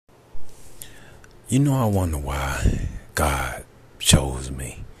I wonder why God chose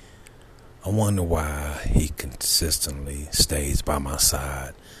me. I wonder why He consistently stays by my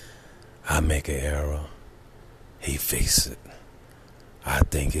side. I make an error, He fixes it. I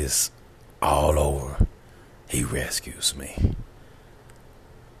think it's all over, He rescues me.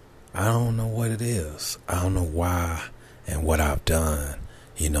 I don't know what it is. I don't know why and what I've done,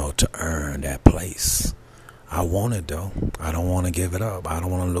 to earn that place. I want it though. I don't want to give it up. I don't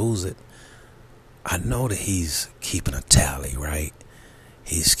want to lose it. I know that He's keeping a tally, right?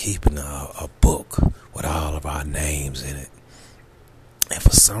 He's keeping a book with all of our names in it. And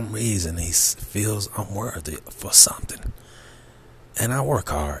for some reason, He feels unworthy for something. And I work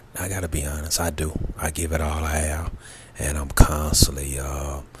hard. I got to be honest. I do. I give it all I have. And I'm constantly,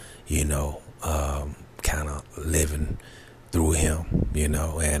 kind of living through Him,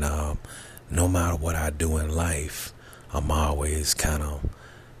 And no matter what I do in life, I'm always kind of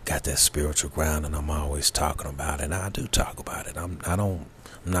got that spiritual ground, and I'm always talking about it. And I do talk about it. I'm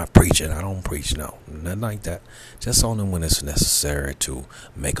not preaching. I don't preach, no, nothing like that. Just only when it's necessary to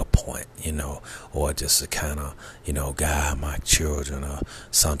make a point, or just to kind of, guide my children or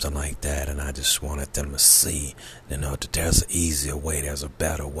something like that. And I just wanted them to see, that there's an easier way, there's a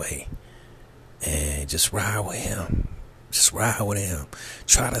better way, and just ride with Him. Just ride with Him.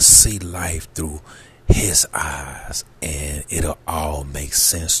 Try to see life through His eyes, and it'll all make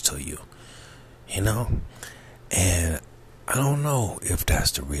sense to you, And I don't know if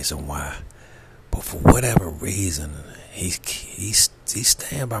that's the reason why, but for whatever reason, he's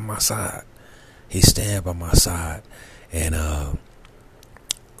staying by my side. He's staying by my side, and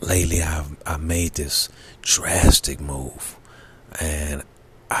lately I made this drastic move, and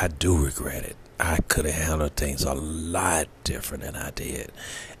I do regret it. I could have handled things a lot different than I did,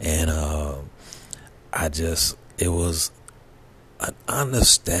 and it was an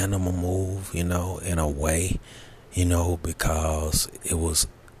understandable move, in a way, because it was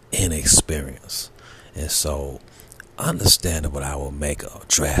inexperience. And so understandable I would make a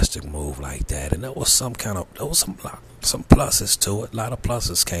drastic move like that. And there was some pluses to it. A lot of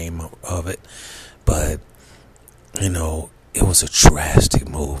pluses came of it. But, it was a drastic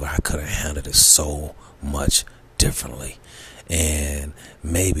move. I could have handled it so much differently, and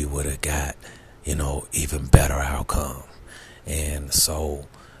maybe would have got, even better outcome. And so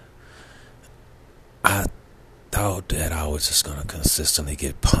I thought that I was just going to consistently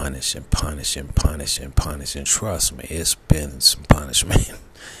get punished and punished and punished and punished. And trust me, it's been some punishment.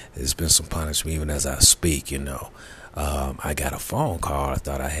 It's been some punishment even as I speak, I got a phone call. I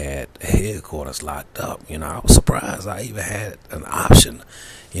thought I had headquarters locked up. I was surprised I even had an option,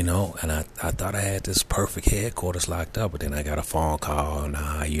 and I thought I had this perfect headquarters locked up, but then I got a phone call,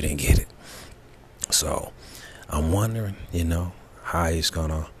 nah, you didn't get it. So I'm wondering, how He's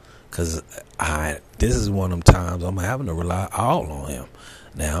gonna, because this is one of them times I'm having to rely all on Him.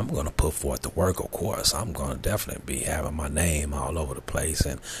 Now I'm going to put forth the work, of course. I'm going to definitely be having my name all over the place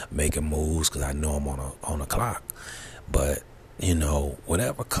and making moves because I know I'm on a clock. But,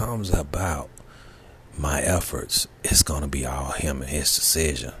 whatever comes about my efforts, it's going to be all Him and His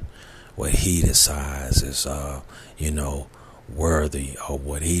decision. What He decides is, worthy, or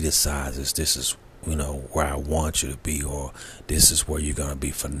what He decides is this is, where I want you to be, or this is where you're going to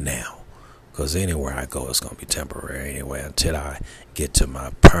be for now. Because anywhere I go, it's going to be temporary anyway until I get to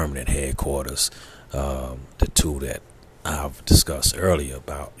my permanent headquarters. The two that I've discussed earlier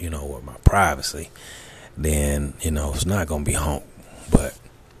about, with my privacy. Then, it's not going to be home. But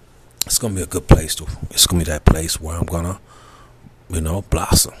it's going to be a good place. It's going to be that place where I'm going to,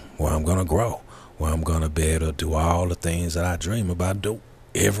 blossom. Where I'm going to grow. Where I'm going to be able to do all the things that I dream about do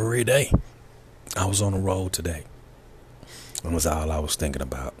every day. I was on the road today. And was all I was thinking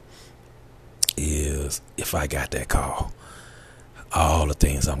about. Is if I got that call, all the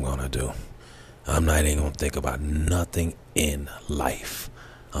things I'm going to do, I'm not even going to think about nothing in life.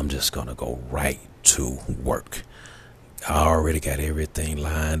 I'm just going to go right to work. I already got everything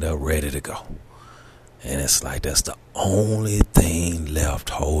lined up, ready to go. And it's like that's the only thing left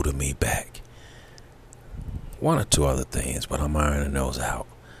holding me back. One or two other things, but I'm ironing those out.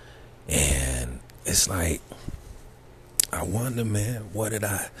 And it's like, I wonder, man, what did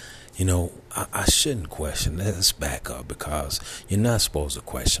I shouldn't question. Let's back up, because you're not supposed to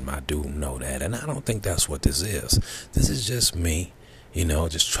question. I do know that, and I don't think that's what this is. This is just me,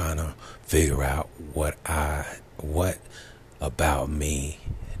 just trying to figure out what about me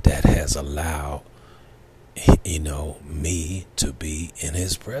that has allowed, me to be in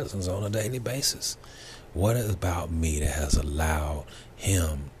His presence on a daily basis. What about me that has allowed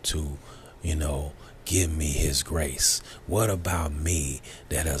Him to, give me his grace? What about me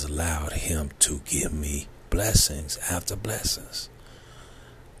that has allowed him to give me blessings after blessings?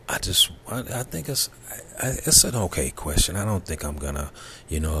 I think it's an okay question. I don't think I'm gonna,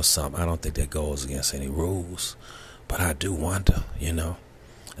 I don't think that goes against any rules, but I do wonder, and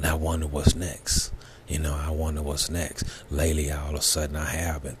I wonder what's next. I wonder what's next. Lately, all of a sudden, I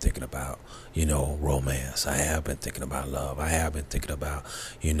have been thinking about, romance. I have been thinking about love. I have been thinking about,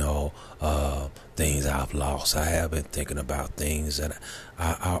 things I've lost. I have been thinking about things that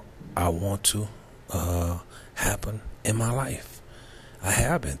I want to happen in my life. I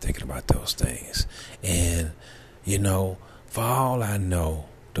have been thinking about those things. And, for all I know,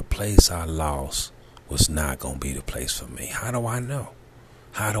 the place I lost was not going to be the place for me. How do I know?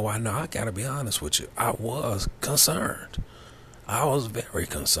 How do I know? I got to be honest with you. I was concerned. I was very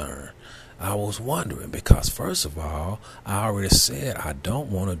concerned. I was wondering because, first of all, I already said I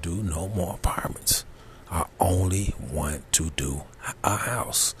don't want to do no more apartments. I only want to do a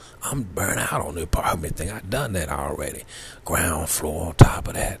house. I'm burnt out on the apartment thing. I've done that already. Ground floor on top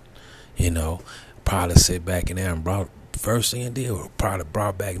of that. Probably sit back in there and first thing I did was probably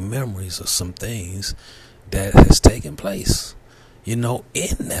brought back memories of some things that has taken place, in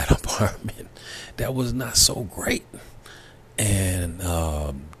that apartment that was not so great. And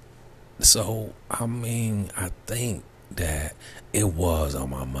so, I think that it was on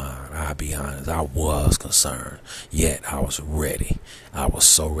my mind. I'll be honest. I was concerned, yet I was ready. I was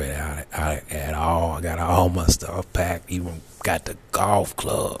so ready. I got all my stuff packed. Even got the golf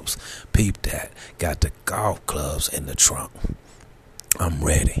clubs. Peep that. Got the golf clubs in the trunk. I'm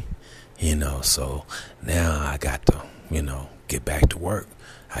ready. So now I got to, get back to work.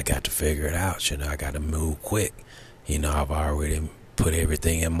 I got to figure it out. I got to move quick. I've already put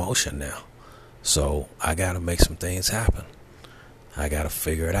everything in motion now. So I got to make some things happen. I got to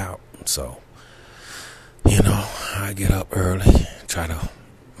figure it out. So, I get up early, try to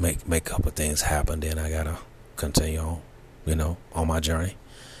make a couple things happen. Then I got to continue on, on my journey.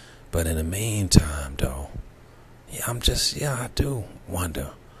 But in the meantime, though, I do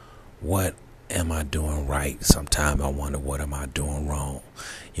wonder, what am I doing right? Sometimes I wonder, what am I doing wrong?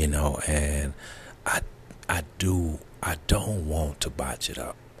 And I don't want to botch it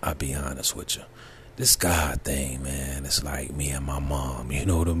up. I'll be honest with you. This God thing, man, it's like me and my mom, you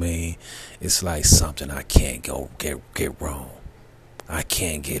know what I mean? It's like something I can't get wrong. I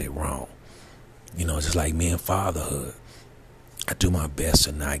can't get it wrong. Just like me and fatherhood. I do my best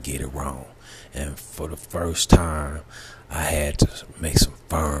to not get it wrong. And for the first time, I had to make some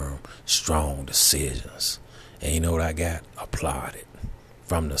firm, strong decisions. And you know what I got? Applauded.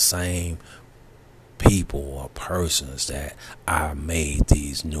 From the same people or persons that I made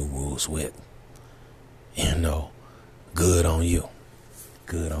these new rules with. Good on you.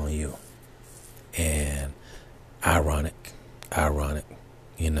 Good on you. And ironic, and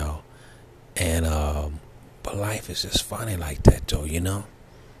but life is just funny like that though, and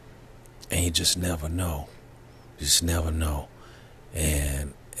you just never know.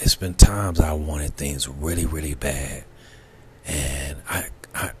 And it's been times I wanted things really, really bad, and I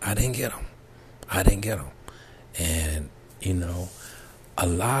didn't get them. And a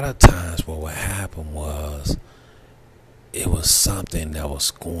lot of times what would happen was, it was something that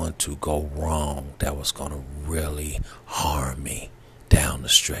was going to go wrong, that was going to really harm me down the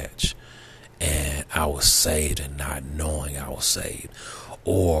stretch. And I was saved and not knowing I was saved.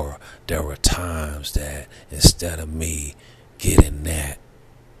 Or there were times that instead of me getting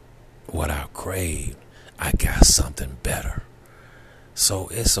what I craved, I got something better. So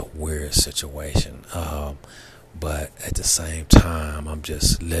it's a weird situation. But at the same time, I'm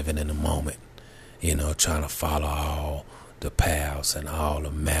just living in the moment, trying to follow all the paths and all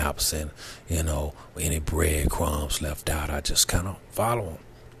the maps, and, any breadcrumbs left out, I just kind of follow them.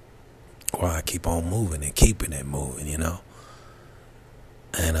 Or I keep on moving and keeping it moving,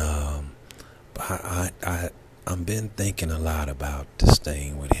 And I've been thinking a lot about this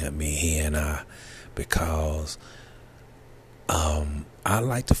thing with he and I, because I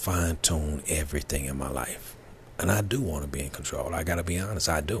like to fine tune everything in my life. And I do want to be in control. I got to be honest,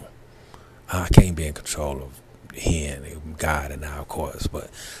 I do. I can't be in control of he and God and I, of course,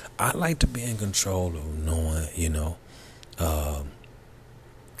 but I like to be in control of knowing,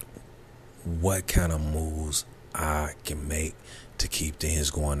 what kind of moves I can make to keep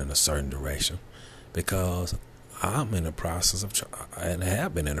things going in a certain direction, because I'm in the process and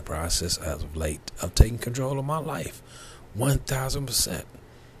have been in the process as of late of taking control of my life, 1,000%.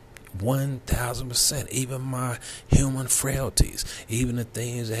 1,000%. Even my human frailties, even the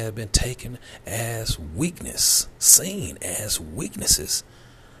things that have been taken as weakness, seen as weaknesses,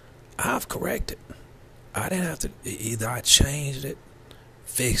 I've corrected. I didn't have to, either I changed it,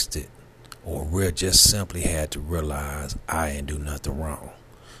 fixed it, or we just simply had to realize I didn't do nothing wrong.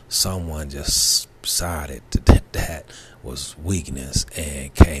 Someone just decided that was weakness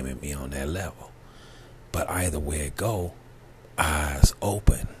and came at me on that level. But either way it go, eyes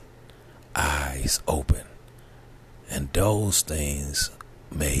open, eyes open. And those things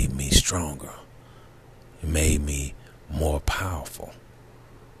made me stronger. It made me more powerful.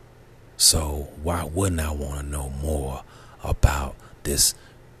 So why wouldn't I want to know more about this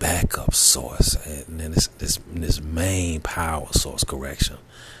backup source and then this main power source, correction,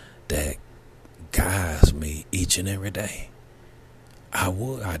 that guides me each and every day? I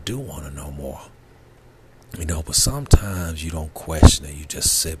do want to know more. But sometimes you don't question it. You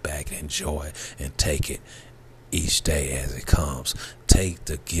just sit back and enjoy it and take it each day as it comes. Take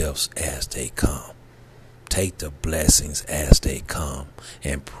the gifts as they come. Take the blessings as they come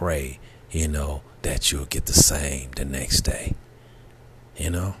and pray, that you'll get the same the next day.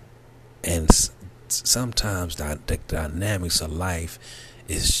 And sometimes the dynamics of life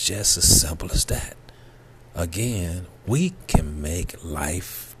is just as simple as that. Again, we can make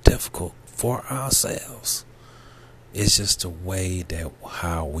life difficult for ourselves. It's just the way that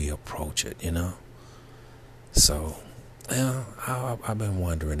how we approach it, So, I've been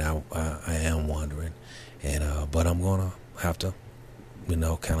wondering. I am wondering, but I'm gonna have to,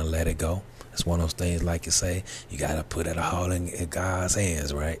 kind of let it go. It's one of those things, like you say, you gotta put it all in God's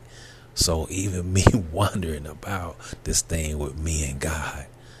hands, right? So even me wondering about this thing with me and God,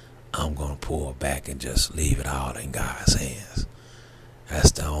 I'm gonna pull back and just leave it all in God's hands.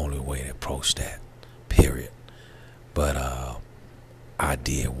 That's the only way to approach that, period. But I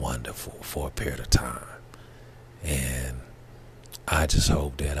did wonder for a period of time. And I just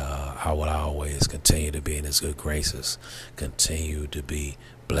hope that I will always continue to be in his good graces, continue to be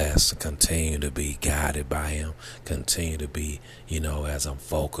blessed, continue to be guided by him, continue to be, as I'm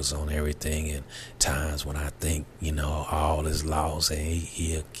focused on everything, and times when I think, all is lost, and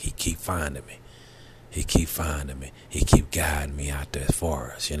he keep finding me. He keep finding me. He keep guiding me out there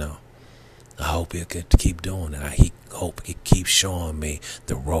for us, I hope he'll keep doing it. I hope he keeps showing me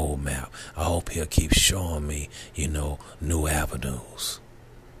the roadmap. I hope he'll keep showing me, new avenues,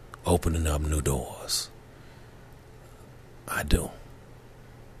 opening up new doors. I do.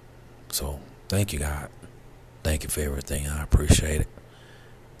 So, thank you, God. Thank you for everything. I appreciate it.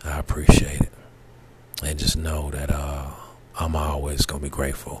 I appreciate it. And just know that I'm always going to be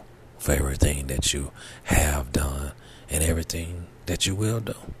grateful for everything that you have done and everything that you will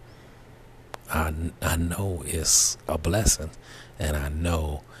do. I know it's a blessing, and I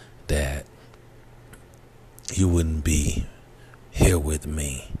know that you wouldn't be here with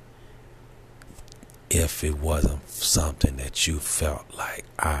me if it wasn't something that you felt like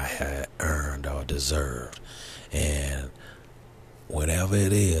I had earned or deserved. And whatever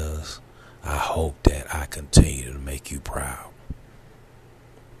it is, I hope that I continue to make you proud.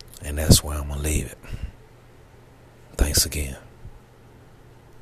 And that's where I'm going to leave it. Thanks again.